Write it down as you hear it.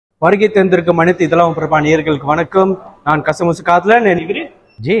வருகை தந்திருக்கும் அனைத்து இதெல்லாம் பிரபா நேயர்களுக்கு வணக்கம். நான் Kasamusa Kadhalan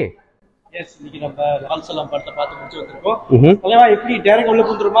ஜே. எஸ், இன்னைக்கு நம்ம லால் சலாம் படத்தை பார்த்து முடிச்சு வந்திருக்கோம். தலைவா, எப்படி டைரக்ட் உள்ள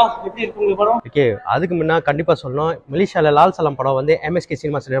புந்துருமா? எப்படி இருக்கு உங்களுக்கு படம்? ஓகே, அதுக்கு முன்னா கண்டிப்பா சொல்லணும், மலேசியால லால் சலாம் படம் வந்து MSK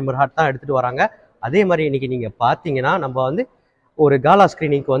சினிமாஸ் நம்பர் ஹாட் தான் எடுத்துட்டு வராங்க. அதே மாதிரி இன்னைக்கு நீங்க பாத்தீங்கன்னா நம்ம வந்து ஒரு காலா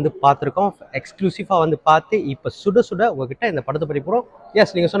ஸ்கிரீனிங்க்கு வந்து பார்த்துருக்கோம். எக்ஸ்க்ளூசிவா வந்து பார்த்து இப்போ சுட சுட உங்ககிட்ட இந்த படத்தை பற்றி போகிறோம்.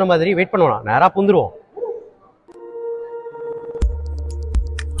 எஸ், நீங்க சொன்ன மாதிரி வெயிட் பண்ணுவோம், நேராக புந்துருவோம்.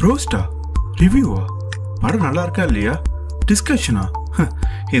 ரோஸ்டா, ரிவ்யூவா, படம் நல்லா இருக்கா இல்லையா, டிஸ்கஷனா,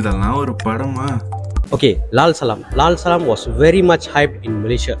 இதெல்லாம் ஒரு படமா? Okay, Lal Salaam was very much hype in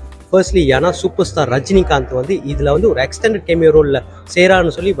Malaysia. Firstly ஏன்னா சூப்பர் ஸ்டார் ரஜினிகாந்த் வந்து இதில் வந்து ஒரு எக்ஸ்டெண்டட் கேமியோ ரோலில்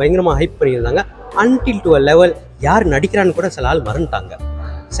சேரான்னு சொல்லி பயங்கரமாக ஹைப் பண்ணியிருந்தாங்க. அன்டில் டு அ லெவல் யார் நடிக்கிறான்னு கூட சில ஆள் மறந்துட்டாங்க.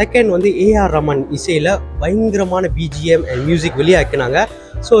 செகண்ட் வந்து Rahman இசையில் பயங்கரமான BGM அண்ட் மியூசிக் வெளியாக்கினாங்க.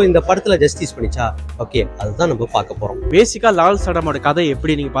 ஸோ இந்த படத்தில் ஜஸ்டிஸ் பண்ணிச்சா? ஓகே, அதுதான் நம்ம பார்க்க போகிறோம். பேசிக்காக லால் சலாமோட கதை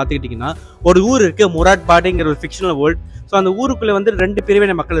எப்படி நீங்கள் பார்த்துக்கிட்டிங்கன்னா, ஒரு ஊர் இருக்குது முராட் பாடிங்கிற ஒரு ஃபிக்ஷனல் வேர்ல்ட். ஸோ அந்த ஊருக்குள்ளே வந்து 2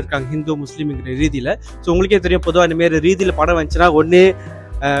 பிரிவினை மக்கள் இருக்காங்க, ஹிந்து முஸ்லீம்ங்கிற ரீதியில். ஸோ உங்களுக்கே தெரியும், பொதுவாக இந்தமாரி ரீதியில் படம் வந்துச்சுன்னா ஒன்று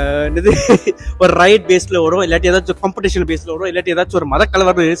ஒரு ரைட் பேஸ்ல வரும், இல்லாட்டி ஏதாச்சும் காம்படிஷன் பேஸ்ல வரும், இல்லாட்டி ஏதாச்சும் ஒரு மத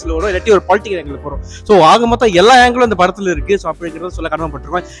கலவர பேஸ்ல வரும், இல்லாட்டி ஒரு பொலிட்டிக்கல் ஆங்கிள் வரும். ஸோ ஆக மொத்தம் எல்லா ஆங்கிளும் அந்த படத்துல இருக்கு. ஸோ அப்படிங்கிறத சொல்ல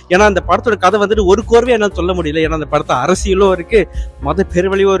கடமைப்பட்டிருக்கோம். ஏன்னா அந்த படத்தோட கதை வந்துட்டு ஒரு கோர்வையா என்னால் சொல்ல முடியல. ஏன்னா அந்த படத்தை அரசியலும் இருக்கு, மத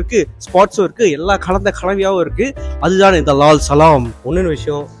பெருவழியும் இருக்கு, ஸ்போர்ட்ஸும் இருக்கு, எல்லா கலந்த கலவையாவும் இருக்கு. அதுதான் இந்த லால் சலாம். ஒன்னு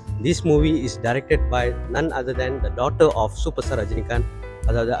விஷயம், this movie is directed by none other than the daughter of super star Rajinikanth,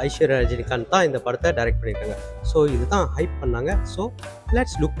 அதாவது ஐஸ்வர்யா ரஜினிகாந்த் தான் இந்த படத்தை டைரக்ட் பண்ணியிருக்காங்க. ஸோ இதுதான் ஹைப் பண்ணாங்க. So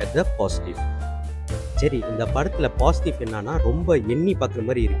let's look at the positive. சரி, இந்த படத்தில் பாசிட்டிவ் என்னன்னா ரொம்ப எண்ணி பார்க்குற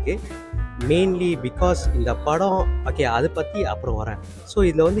மாதிரி இருக்குது. மெயின்லி பிகாஸ் இந்த படம், ஓகே அதை பற்றி அப்புறம் வரேன். ஸோ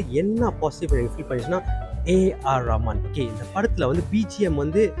இதில் வந்து என்ன பாசிட்டிவ் எனக்கு ஃபீல் பண்ணிச்சுன்னா, Rahman. ஓகே, இந்த படத்தில் வந்து BGM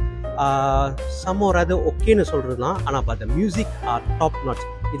வந்து சம்மோராது ஓகேன்னு சொல்கிறது தான். ஆனால் பார்த்த மியூசிக் ஆர் டாப் நாட்ச்.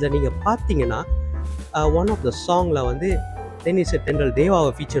 இதில் நீங்கள் பார்த்தீங்கன்னா ஒன் ஆஃப் த சாங்கில் வந்து தென்றல் தேவாவை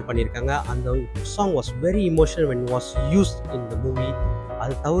ஃபீச்சர் பண்ணியிருக்காங்க. அந்த song was very emotional when was used in the movie.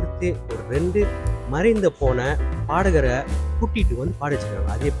 அதை தவிர்த்து ஒரு 2 மறைந்து போன பாடகரை கூட்டிகிட்டு வந்து பாட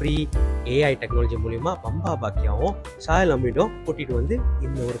வச்சுருக்காங்க. அது எப்படி AI டெக்னாலஜி மூலிமா பம்பா பாக்கியாவும் சாயல் அமீடும் கூட்டிகிட்டு வந்து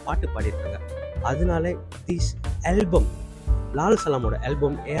இந்த ஒரு பாட்டு பாடியிருக்காங்க. அதனால this album, Lal சலாமோட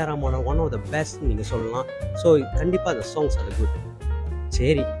album Rahman one of the best நீங்கள் சொல்லலாம். ஸோ கண்டிப்பாக அந்த சாங்ஸ் அது குட்.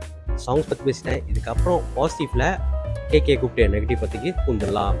 சரி, சாங்ஸ் பற்றி பேசிட்டேன். இதுக்கப்புறம் பாசிட்டிவ்ல கேகே கூப்பிட்டு நெகட்டிவ் பத்திக்கு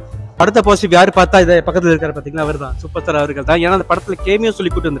கூந்துடலாம். அடுத்த பாசிட்டிவ் யாரு பார்த்தா இதை பக்கத்தில் இருக்காரு பார்த்தீங்களா, அவர் தான் சூப்பர் ஸ்டார் அவர்கள் தான். ஏன்னா அந்த படத்துல கேமியோ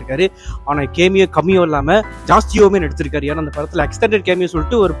சொல்லி கூட்டு வந்திருக்காரு. ஆனால் கேமியோ கம்மியோ இல்லாம ஜாஸ்தியோமே நடிச்சிருக்காரு. ஏன்னா அந்த படத்துல எக்ஸ்டெண்டட் கேமியோ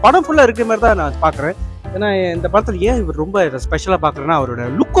சொல்லிட்டு ஒரு படம் ஃபுல்லா இருக்கிற மாதிரி தான் நான் பாக்குறேன். ஏன்னா இந்த படத்துல ஏன் இவர் ரொம்ப ஸ்பெஷலா பாக்குறேன்னா, அவரோட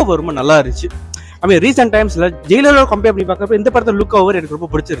லுக் ஓவர் ரொம்ப நல்லா இருந்துச்சு. ரீசெண்ட் டைம்ஸ்ல ஜெயிலரோட கம்பேர் பண்ணி பார்க்கறப்ப இந்த படத்துல லுக் ஓவர் எனக்கு ரொம்ப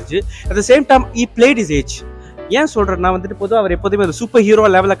பிடிச்சிருச்சு. At the same time E plate is age. ஏன் சொல்றேன்னா வந்துட்டு பொதுவாக அவர் எப்போதுமே ஒரு சூப்பர் ஹீரோ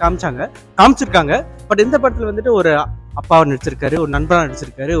லெவலில் காமிச்சிருக்காங்க. பட் இந்த படத்தில் வந்துட்டு ஒரு அப்பாவை நடிச்சிருக்காரு, ஒரு நண்பராக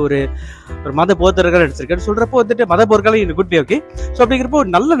நடிச்சிருக்காரு, ஒரு மத போதர்கள் நடிச்சிருக்காரு. சொல்றப்போ வந்துட்டு மத போர்களாக எனக்கு குட் பி ஓகே. ஸோ அப்படிங்கிறப்போ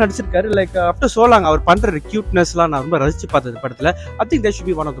நல்லா நடிச்சிருக்காரு. லைக் ஆஃப்டர் சோ லாங் அவர் பண்ற கியூட்னஸ்லாம் நான் ரொம்ப ரசிச்சு பார்த்தது படத்தில். I think that should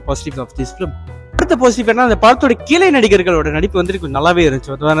be one of the positives of this film. அடுத்த பாசிட்டிவ் என்ன, அந்த படத்தோட கீழே நடிகர்களோட நடிப்பு வந்துட்டு கொஞ்சம் நல்லாவே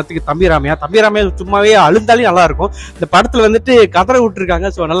இருந்துச்சு. உதாரணத்துக்கு தம்பிராமையா சும்மாவே அழுந்தாலே நல்லா இருக்கும். இந்த படத்துல வந்துட்டு கதற விட்டுருக்காங்க.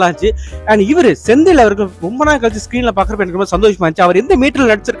 ஸோ நல்லா இருந்துச்சு. அண்ட் இவர் செந்தில் அவர்கள் ரொம்ப நாள் கழிச்சு ஸ்கிரீன்ல பாக்குறப்ப எனக்கு ரொம்ப சந்தோஷமா இருந்துச்சு. அவர் எந்த மீட்டர்ல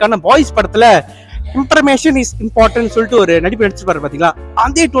நடிச்சிருக்காருன்னா, பாய்ஸ் படத்துல இன்ஃபர்மேஷன் இஸ் இம்பார்ட்டன்ட் சொல்லிட்டு ஒரு நடிப்பு நடிச்சிருப்பாரு பாத்தீங்களா,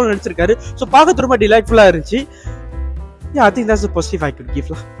 அதே டோல் நடிச்சிருக்காரு. ஸோ பார்க்க ரொம்ப டிலைட்ஃபுல்லா இருந்துச்சு. I think that's positive I could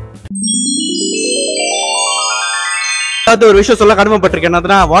give. ஒரு விஷயம் சொல்ல கடமைப்பட்டிருக்கேன்,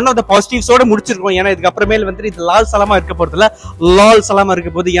 ஒன் ஆஃப் த பாசிட்டிவ்ஸோட முடிச்சிருக்கோம். ஏன்னா இதுக்கு அப்புறமேல வந்துட்டு இது லால் சலாமா இருக்க போறதுல லால் சலாமா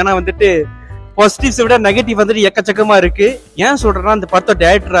இருக்க போகுது. ஏன்னா வந்துட்டு பாசிட்டிவ்ஸை விட நெகட்டிவ் வந்துட்டு எக்கச்சக்கமா இருக்கு. ஏன் சொல்றேன்னா, அந்த படத்தோட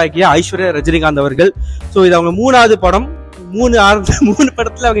டைரக்டர் ஆகிய ஐஸ்வர்யா ரஜினிகாந்த் அவர்கள். ஸோ இது அவங்க 3வது படம். 3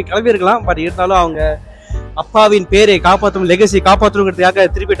 படத்துல அவங்க கிளம்பியிருக்கலாம். பட் இருந்தாலும் அவங்க அப்பாவின் பேரை காப்பாற்றும், லெகசியை காப்பாற்றணுங்கிறதுக்காக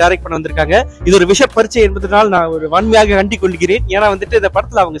திருப்பி டைரக்ட் பண்ண வந்திருக்காங்க. இது ஒரு விஷ பரிச்சை என்பதனால் நான் ஒரு வன்மையாக கண்டிக் கொள்கிறேன். ஏன்னா வந்துட்டு இந்த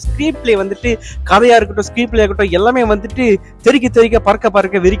படத்துல அவங்க ஸ்கிரீன் பிளே வந்துட்டு கதையா இருக்கட்டும், ஸ்கிரீன் பிளே இருக்கட்டும், எல்லாமே வந்துட்டு தெறிக்க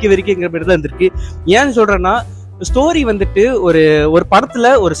பறக்க விரிக்கிற மாதிரி தான் இருந்திருக்கு. ஏன்னு சொல்றேன்னா, ஸ்டோரி வந்துட்டு ஒரு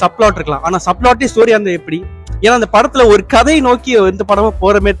படத்துல ஒரு சப்ளாட் இருக்கலாம், ஆனா சப்ளாட்டே ஸ்டோரியா இருந்தா எப்படி? ஏன்னா அந்த படத்துல ஒரு கதையை நோக்கி எந்த படமும்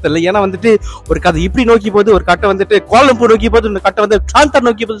போற மாதிரி தெரியல. ஏன்னா வந்துட்டு ஒரு கதை இப்படி நோக்கி போகுது, ஒரு கட்டை வந்துட்டு கோலம்பூர் நோக்கி போகுது, இந்த கட்டை வந்து டிரான்ஸ்டர்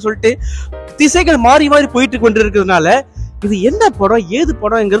நோக்கி போகுது சொல்லிட்டு திசைகள் மாறி போயிட்டு கொண்டு இருக்கிறதுனால இது என்ன படம் ஏது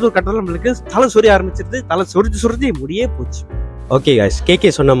படம்ங்கிறது ஒரு கட்டத்தில் நம்மளுக்கு தலை சொரிய ஆரம்பிச்சிருது. தலை சொரிஞ்சு முடியே போச்சு. ஓகே கைஸ்,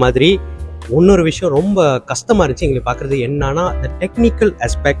 கேகே சொன்ன மாதிரி இன்னொரு விஷயம் ரொம்ப கஷ்டமா இருந்துச்சு எங்களுக்கு பார்க்குறது. என்னன்னா, த technical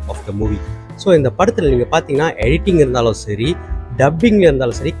aspect of the movie. So இந்த படத்தில் நீங்கள் பார்த்தீங்கன்னா எடிட்டிங் இருந்தாலும் சரி, டப்பிங்ல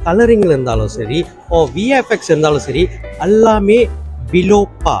இருந்தாலும் சரி, கலரிங்ல இருந்தாலும் சரி, VFX இருந்தாலும் சரி, எல்லாமே பிலோ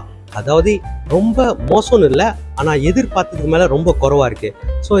பா. அதாவது ரொம்ப மோசம்னு இல்லை, ஆனால் எதிர்பார்த்ததுக்கு மேலே ரொம்ப குறைவாக இருக்குது.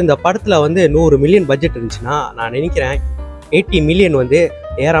 ஸோ இந்த படத்தில் வந்து 100 மில்லியன் பட்ஜெட் இருந்துச்சுன்னா நான் நினைக்கிறேன் 80 மில்லியன் வந்து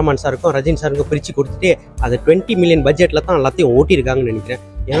ரஹ்மான் சாருக்கும் ரஜினி சாருக்கும் பிரித்து கொடுத்துட்டு அது 20 மில்லியன் பட்ஜெட்டில் தான் எல்லாத்தையும் ஓட்டியிருக்காங்கன்னு நினைக்கிறேன்.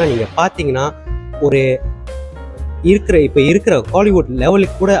 ஏன்னா நீங்கள் பார்த்தீங்கன்னா ஒரு இப்போ இருக்கிற ஹாலிவுட்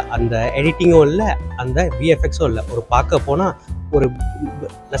லெவலுக்கு கூட அந்த எடிட்டிங்கும் இல்லை, அந்த விஎஃப்எக்ஸும் இல்லை. ஒரு பார்க்க போனால் ஒரு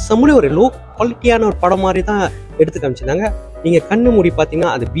நெசமுடி ஒரு லோ குவாலிட்டியான ஒரு படம் மாதிரி தான் எடுத்து காமிச்சிருந்தாங்க. நீங்கள் கண்ணு மூடி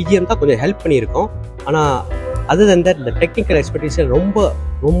பார்த்தீங்கன்னா அந்த பிஜிஎம் தான் கொஞ்சம் ஹெல்ப் பண்ணியிருக்கோம். ஆனால் அது அந்த இந்த டெக்னிக்கல் எக்ஸ்பெக்டேஷன் ரொம்ப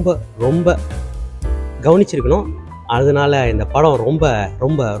ரொம்ப ரொம்ப கவனிச்சிருக்கணும். அதனால இந்த படம் ரொம்ப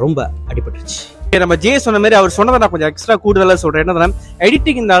ரொம்ப ரொம்ப அடிபட்டுருச்சு. நம்ம ஜே சொன்ன மாதிரி அவர் சொன்னதை நான் கொஞ்சம் எக்ஸ்ட்ரா கூடுதலாக சொல்றேன். என்னன்னா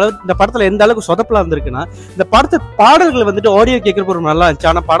எடிட்டிங் இந்த படத்துல எந்த அளவுக்கு சொதப்பலா இருந்திருக்குன்னா, இந்த படத்தை பாடல்கள் வந்துட்டு ஆடியோ கேட்கறப்போ ரொம்ப நல்லா இருந்துச்சு.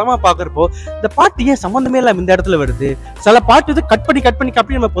 ஆனா படமா பாக்குறப்போ இந்த பாட்டு ஏன் சம்பந்தமே இல்லாம இந்த இடத்துல வருது, சில பாட்டு வந்து கட்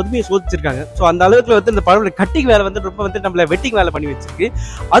பண்ணி நம்ம பொதுமையை சோதிச்சிருக்காங்க. ஸோ அந்த அளவுக்கு வந்து இந்த படத்தோட கட்டிங் வேலை வந்து ரொம்ப வந்து நம்மள வெட்டிங் வேலை பண்ணி வச்சிருக்கு.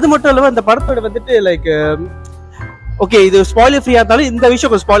 அது மட்டும் இல்லாம இந்த படத்தோட வந்துட்டு லைக் ஓகே இது ஸ்பாயிலர் ஃப்ரீயா இருந்தாலும் இந்த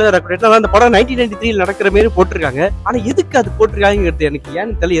விஷயம் கொஞ்சம் ஸ்பாயிலர் இருக்கும். அந்த படம் 1993 நடக்கிற மாதிரி போட்டிருக்காங்க. ஆனா எதுக்கு அது போட்டிருக்காங்கிறது எனக்கு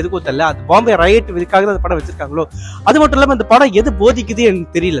ஏன்னு தெரியல, எதுக்கும் தெரியல. அது பாம்பே ரைட் இதுக்காக தான் அந்த படம் வச்சிருக்காங்களோ. அது மட்டும் இல்லாம இந்த படம் எது போதிக்குது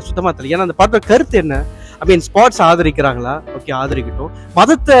எனக்கு தெரியல, சுத்தமா தெரியல. ஏன்னா அந்த படத்தோட கருத்து என்ன, ஐ மீன் ஸ்பாட்ஸ் ஆதரிக்கிறாங்களா, ஓகே ஆதரிக்கட்டும்.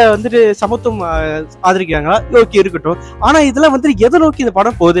 மதத்தை வந்துட்டு சமத்துவம் ஆதரிக்கிறாங்களா, ஓகே இருக்கட்டும். ஆனா இதெல்லாம் வந்துட்டு எதை நோக்கி இந்த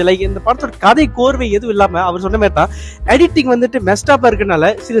படம் போகுது, லைக் இந்த படத்தோட கதை கோர்வை எதுவும் இல்லாம அவர் சொன்ன மாதிரி தான் எடிட்டிங் வந்துட்டு மெஸ்டாப்பா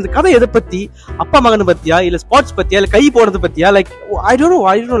இருக்கனால சரி இந்த கதை எதை பத்தி, அப்பா மகனை பத்தியா இல்ல ஸ்பாட்ஸ் பத்தியா இல்ல கை போனது பத்தியா, like I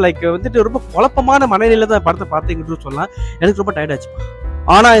don't know like வந்துட்டு ரொம்ப குழப்பமான மனநிலையில தான் படத்தை பார்த்தீங்கன்னு சொல்லலாம். எனக்கு ரொம்ப டயர்ட் ஆச்சு.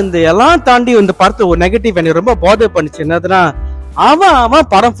 ஆனா இந்த எல்லாம் தாண்டி இந்த படத்தை ஒரு நெகட்டிவ் எனக்கு ரொம்ப பாதர் பண்ணுச்சு. என்னதுன்னா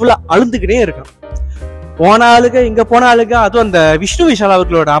அவன் படம் ஃபுல்லா அழுந்துக்கிட்டே இருக்கான். போன ஆளுங்க இங்க போன ஆளுங்க, அதுவும் அந்த விஷ்ணு விஷால்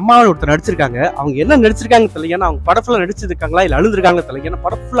அவர்களோட அம்மாவை ஒருத்தர் நடிச்சிருக்காங்க. அவங்க என்ன நடிச்சிருக்காங்க தெரியல, ஏன்னா அவங்க படம் ஃபுல்லா நடிச்சிருக்காங்களா இல்ல அழுதுருக்காங்க தெரியல. ஏன்னா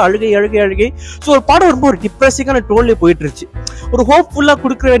படம் ஃபுல்லா அழுகை. ஸோ ஒரு படம் ரொம்ப ஒரு டிப்ரெசிங்கான டோன்ல போயிட்டு இருந்துச்சு. ஒரு ஹோப் ஃபுல்லா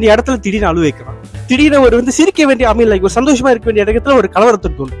கொடுக்க வேண்டிய இடத்துல திடீர்னு அழுவ வைக்கிறான். திடீர்னு ஒரு வந்து சிரிக்க வேண்டிய அமீன் லைக் ஒரு சந்தோஷமா இருக்க வேண்டிய இடத்துல ஒரு கலவரத்தை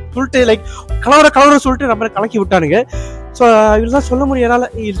சொல்லிட்டு லைக் கலவரம் சொல்லிட்டு நம்மளை கலக்கி விட்டானுங்க. ஸோ இதுதான் சொல்ல முடியும்.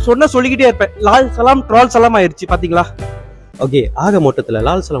 என்னால சொல்லிக்கிட்டே இருப்பேன். லால் சலாம் ட்ரால் சலாம் ஆயிடுச்சு பாத்தீங்களா. ஓகே, ஆக மொத்தத்தில்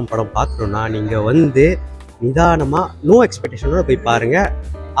லால் சலாம் படம் பார்க்கணும்னா நீங்கள் வந்து நிதானமாக நோ எக்ஸ்பெக்டேஷனோட போய் பாருங்கள்.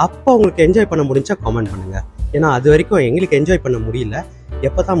 அப்போ உங்களுக்கு என்ஜாய் பண்ண முடிஞ்சா கமெண்ட் பண்ணுங்கள். ஏன்னா அது வரைக்கும் எங்களுக்கு என்ஜாய் பண்ண முடியல,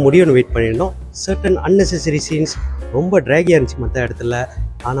 எப்போ தான் முடியும்னு வெயிட் பண்ணியிருந்தோம். சர்டன் அன்னெசரி சீன்ஸ் ரொம்ப ட்ராகியாக இருந்துச்சு மற்ற இடத்துல.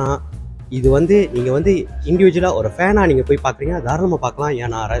 ஆனால் இது வந்து நீங்கள் வந்து இண்டிவிஜுவலாக ஒரு ஃபேனாக நீங்கள் போய் பார்க்குறீங்கன்னா தாராளமாக பார்க்கலாம்.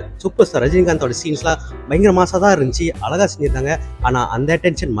 ஏன்னா சூப்பர் ஸ்டார் ரஜினிகாந்தோட சீன்ஸ்லாம் பயங்கர மாசாக தான் இருந்துச்சு, அழகாக செஞ்சுருந்தாங்க. ஆனால் அந்த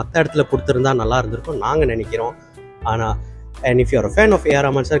அட்டென்ஷன் மற்ற இடத்துல கொடுத்துருந்தா நல்லா இருந்திருக்கும் நாங்கள் நினைக்கிறோம். ஆனால் and if you are a fan of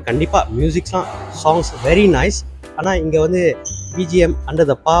Rahman sir, கண்டிப்பாக மியூசிக்ஸ்லாம் சாங்ஸ் வெரி நைஸ். ஆனால் இங்கே வந்து பிஜிஎம் அண்டர்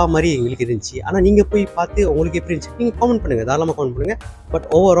த பா மாதிரி எங்களுக்கு இருந்துச்சு. ஆனால் நீங்கள் போய் பார்த்து உங்களுக்கு எப்படி இருந்துச்சு நீங்கள் கமெண்ட் பண்ணுங்கள், தாராளமாக கமெண்ட் பண்ணுங்கள். பட்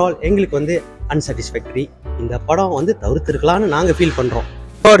ஓவரால் எங்களுக்கு வந்து அன்சாட்டிஸ்ஃபேக்டரி. இந்த படம் வந்து தவிர்த்துருக்கலான்னு நாங்கள் ஃபீல் பண்ணுறோம்.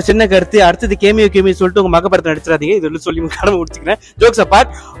 ஒரு சின்ன கருத்து, அடுத்தது கேமியோ சொல்லிட்டு உங்க மகபரத்தை நடிச்சிடாதீங்க. இது சொல்லி கடமை முடிச்சுக்கிறேன். Jokes apart.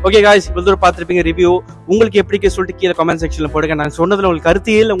 ஓகே காய்ஸ், இவ்வளவு தூரம் பார்த்துருப்பீங்க ரிவ்யூ. உங்களுக்கு எப்படி சொல்லிட்டு கீழே கமெண்ட் செக்ஷன்ல போடுங்க. நாங்கள் சொன்னதுல உங்களுக்கு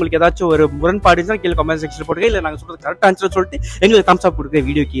கருத்து இல்லை, உங்களுக்கு ஏதாச்சும் ஒரு முரண்பாடு கீழே கமெண்ட் செக்ஷன்ல போடுங்க. இல்லை நாங்கள் சொல்றது கரெக்ட் ஆன்சர் சொல்லிட்டு எங்களுக்கு தம்ஸ் அப் கொடுக்குற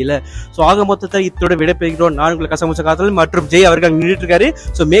வீடியோ கீழே. ஸோ ஆக மொத்தத்தை இதோட விடைபெறுகிறோம். நான் உங்களுக்கு கசமுசா காதலன் மற்றும் ஜெய் அவர்கள் நின்றுட்டு இருக்காரு.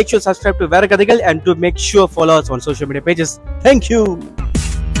 So make sure subscribe to வேற கதைகள் and to make sure follow us on social media pages. Thank you.